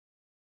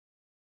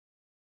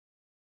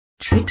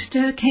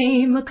Trickster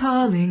came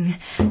a-calling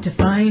to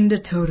find a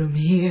totem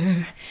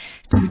here,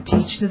 to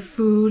teach the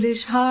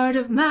foolish heart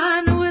of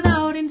man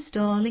without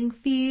installing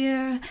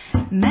fear.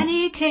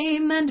 Many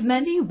came and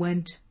many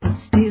went, but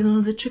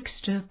still the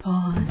trickster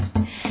paused.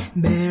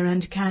 Bear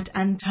and cat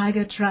and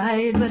tiger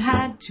tried, but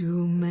had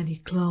too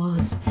many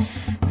claws.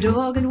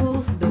 Dog and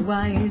wolf, the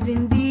wise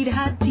indeed,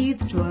 had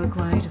teeth 'twere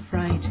quite a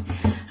fright.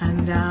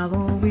 And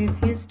owl with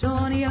his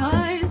tawny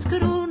eyes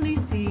could only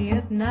see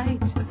at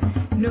night.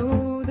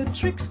 No, the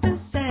trickster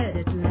said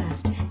at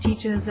last,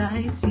 teachers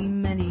I see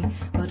many,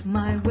 but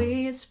my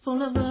way is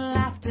full of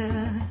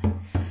laughter,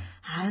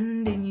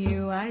 and in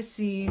you I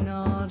see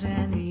not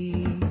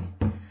any.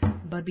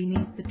 But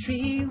beneath the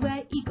tree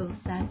where eagle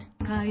sat,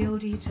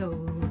 Coyote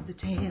told the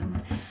tale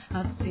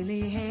of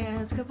silly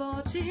hares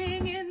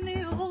cavorting in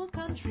the old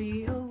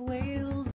country of Wales.